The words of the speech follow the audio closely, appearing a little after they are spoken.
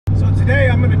today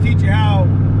I'm going to teach you how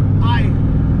I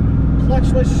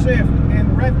clutchless shift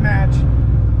and rev match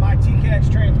my TKX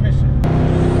transmission.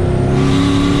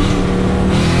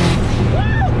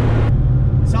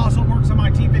 This also works on my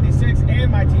T56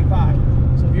 and my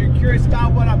T5. So if you're curious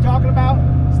about what I'm talking about,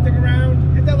 stick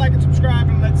around, hit that like and subscribe,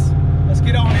 and let's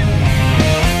get on in.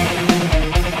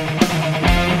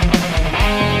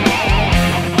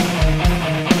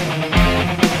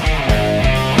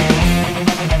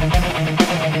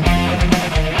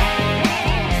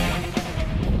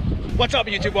 What's up,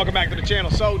 YouTube? Welcome back to the channel.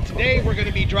 So today we're going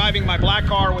to be driving my black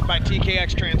car with my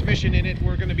TKX transmission in it.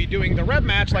 We're going to be doing the rev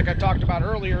match like I talked about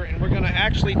earlier, and we're going to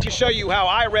actually show you how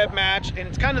I rev match, and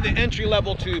it's kind of the entry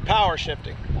level to power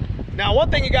shifting. Now, one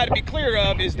thing you got to be clear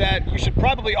of is that you should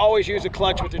probably always use a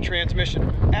clutch with your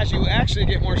transmission. As you actually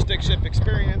get more stick shift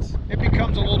experience, it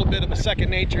becomes a little bit of a second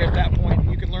nature at that point.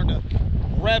 You can learn to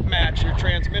rev match your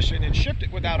transmission and shift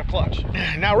it without a clutch.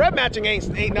 Now, rev matching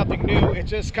ain't nothing new. It's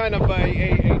just kind of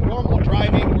a normal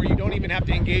driving where you don't even have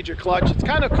to engage your clutch. It's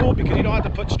kind of cool because you don't have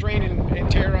to put strain and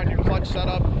tear on your clutch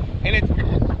setup, and it's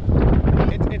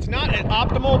not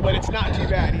optimal, but it's not too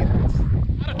bad either.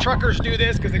 A lot of truckers do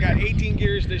this because they got 18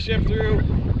 gears to shift through,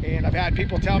 and I've had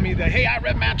people tell me that, hey, I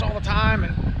rev match all the time,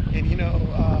 and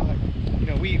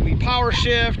we power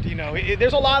shift.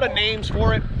 There's a lot of names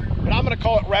for it, but I'm going to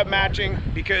call it rev matching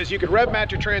because you could rev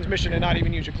match your transmission and not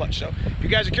even use your clutch. So if you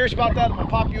guys are curious about that, I'm going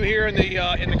to pop you here in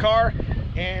the car,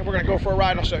 and we're going to go for a ride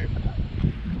and I'll show you.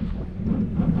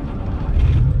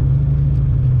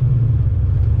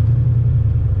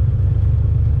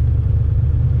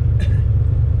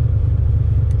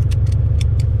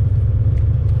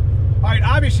 All right,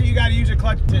 obviously you got to use a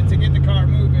clutch to get the car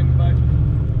moving, but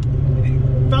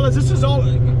fellas, this is all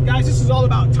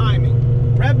about timing.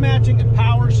 Rev matching and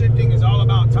power shifting is all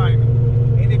about timing.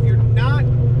 And if you're not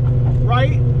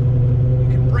right, you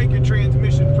can break your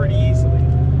transmission pretty easily.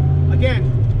 Again,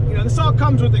 this all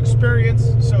comes with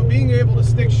experience. So being able to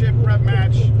stick shift, rev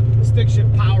match, stick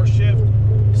shift, power shift,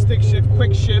 stick shift,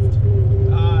 quick shift,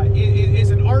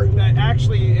 is an art that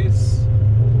actually is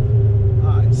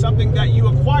something that you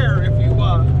acquire if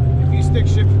you stick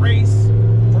shift race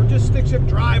or just stick shift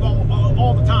drive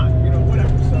all the time,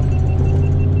 whatever. So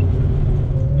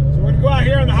we're gonna go out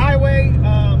here on the highway.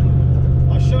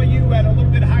 I'll show you at a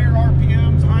little bit higher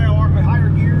RPMs, higher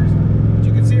gears. But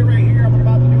you can see it right here. I'm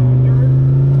about to do it with third.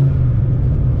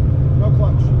 No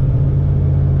clutch.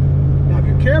 Now, if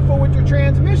you're careful with your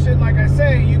transmission, like I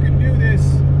say, you can do this,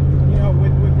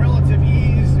 with relative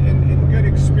ease and good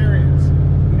experience.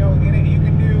 And you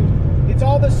can do. It's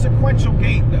all the sequential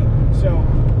gate though. So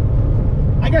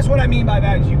I guess what I mean by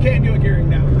that is you can't do a gearing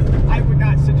down. I would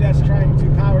not suggest trying to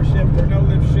power shift or no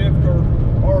lift shift or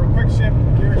quick shift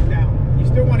gearing down. You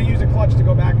still want to use a clutch to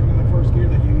go back into the first gear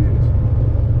that you use.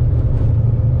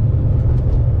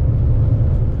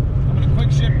 I'm going to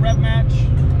quick shift rev match.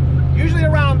 Usually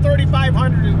around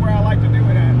 3,500 is where I like to do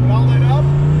it at. But I'll let up.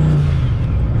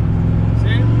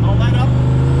 See? I'll let up.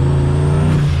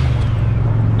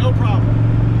 No problem.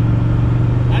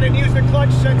 I didn't use the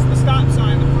clutch since the stop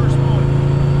sign, the first one.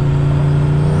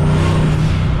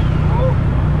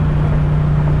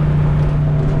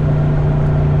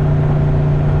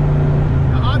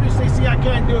 I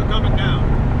can't do it coming down.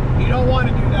 You don't want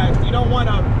to do that. You don't want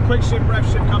a quick shift, rev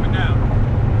shift coming down.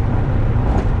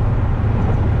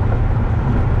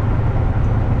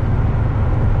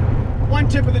 One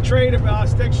tip of the trade about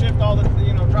stick shift,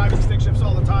 driving stick shifts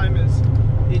all the time is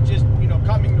it just,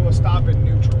 coming to a stop in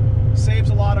neutral. Saves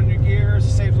a lot on your gears,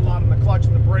 saves a lot on the clutch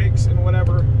and the brakes and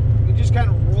whatever. You just kind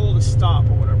of roll to stop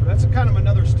or whatever. That's kind of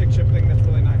another stick shift thing that's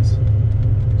really nice.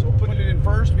 So we'll put it in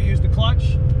first. We use the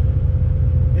clutch.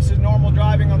 This is normal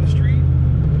driving on the street.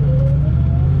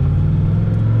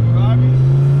 Driving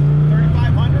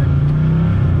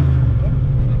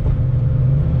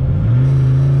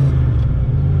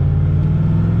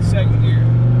 3,500. Second gear.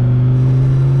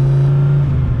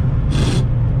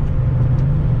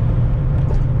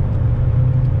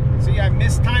 See, I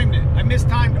mistimed it. I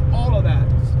mistimed all of that.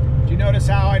 Did you notice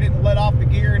how I didn't let off the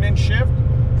gear and then shift?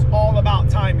 It's all about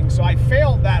timing. So I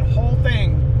failed that whole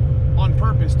thing on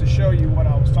purpose to show you what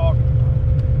I was talking about.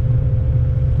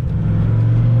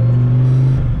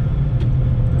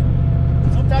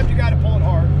 Sometimes you got to pull it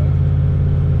hard,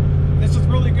 but this is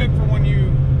really good for when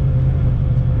you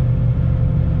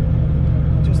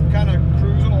just kind of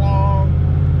cruising along,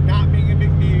 not being a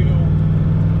big deal.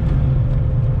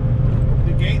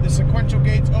 The sequential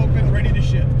gate's open, ready to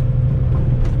shift.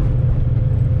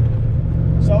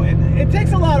 So it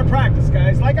takes a lot of practice,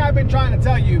 guys. Like I've been trying to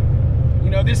tell you,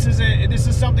 this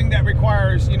is something that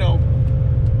requires,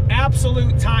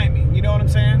 absolute timing. You know what I'm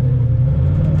saying?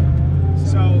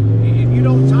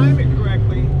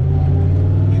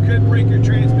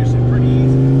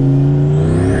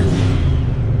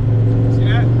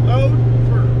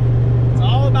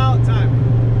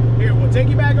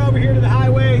 here to the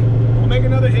highway. We'll make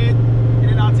another hit, and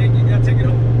then I'll take it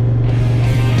home.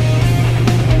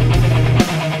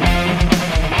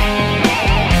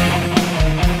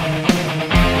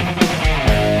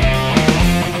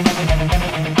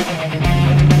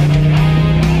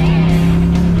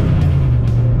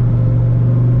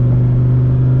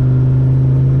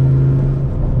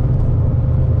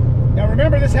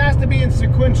 Remember, this has to be in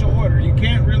sequential order. You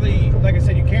can't really, like I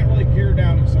said, you can't really gear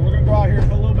down it. So we're gonna go out here and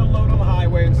put a little bit of load on the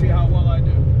highway and see how well I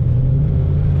do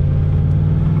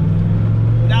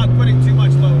without putting too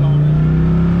much load on it.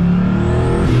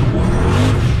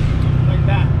 Like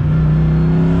that.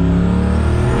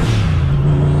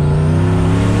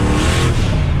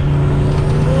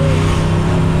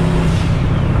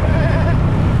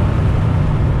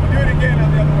 We'll do it again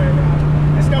on the other way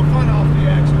around. It's no fun off the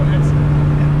actual headset.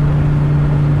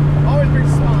 Always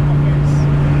brings a smile on my face.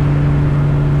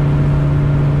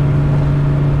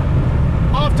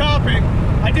 Off topic,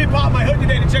 I did pop my hood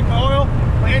today to check my oil.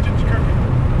 My engine's crooked.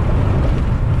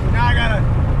 So now I gotta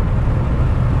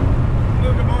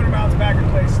move the motor mounts back in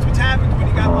place. It's what happens when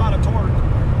you got a lot of torque.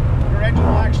 Your engine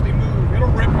will actually move. It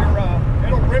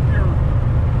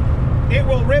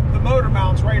will rip the motor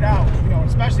mounts right out. You know,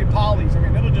 especially polys. I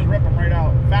mean, it'll just rip them right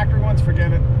out. Factory ones,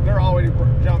 forget it. They're already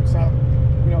junk. So,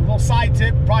 you know, a little side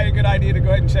tip, probably a good idea to go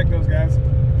ahead and check those guys.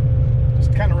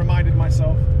 Just kind of reminded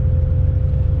myself.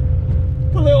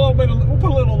 We'll put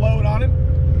a little load on it,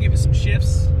 give it some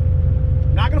shifts.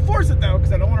 Not gonna force it though,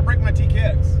 because I don't want to break my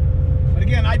TKX. But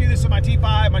again, I do this with my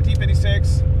T5, my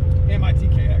T56, and my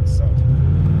TKX, so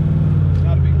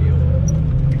not a big deal.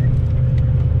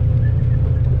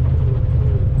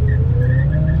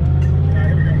 Alright,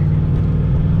 here we go.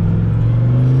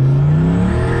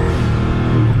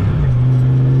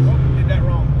 Oh, did that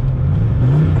wrong.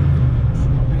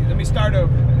 Let me start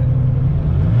over.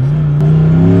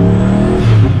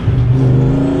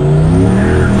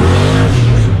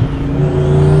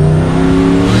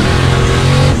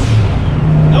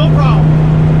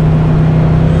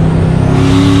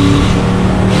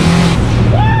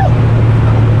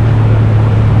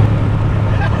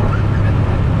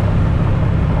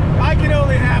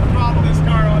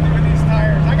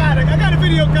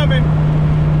 Coming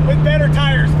with better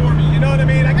tires for me, you know what I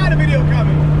mean? I got a video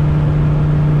coming.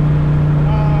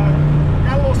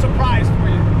 Got a little surprise for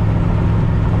you.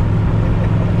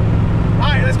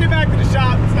 Alright, let's get back to the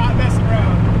shop and stop messing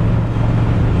around.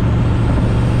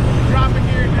 Drop in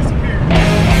here and disappear.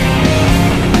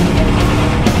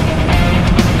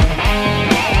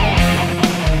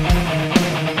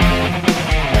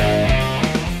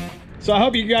 So I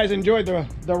hope you guys enjoyed the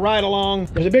ride along.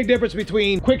 There's a big difference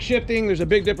between quick shifting. There's a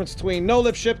big difference between no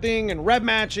lift shifting and rev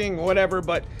matching, whatever.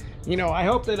 But, you know, I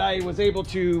hope that I was able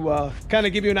to kind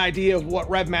of give you an idea of what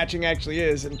rev matching actually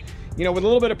is. And, you know, with a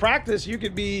little bit of practice, you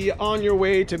could be on your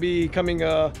way to becoming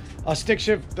a stick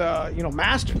shift, you know,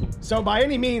 master. So by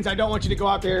any means, I don't want you to go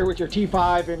out there with your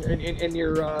T5 and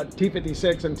your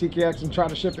T56 and TKX and try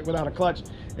to shift it without a clutch.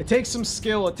 It takes some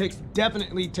skill. It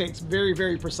definitely takes very,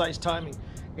 very precise timing.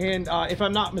 And if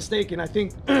I'm not mistaken, I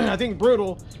think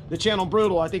Brutal, the channel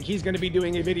Brutal, I think he's going to be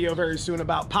doing a video very soon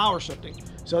about power shifting.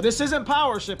 So this isn't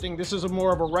power shifting. This is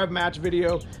more of a rev match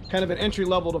video, kind of an entry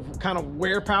level to kind of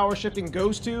where power shifting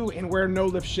goes to and where no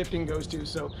lift shifting goes to.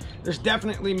 So this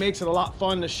definitely makes it a lot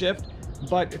fun to shift,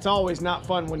 but it's always not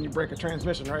fun when you break a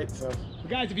transmission, right? So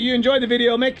guys, if you enjoyed the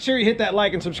video, make sure you hit that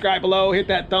like and subscribe below, hit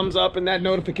that thumbs up and that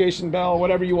notification bell,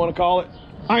 whatever you want to call it.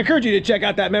 I encourage you to check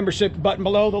out that membership button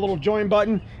below, the little join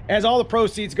button, as all the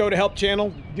proceeds go to help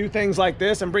channel do things like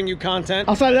this and bring you content.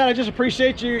 Outside of that, I just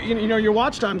appreciate you know, your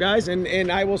watch time, guys,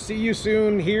 and I will see you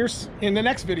soon here in the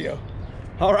next video.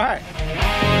 All right.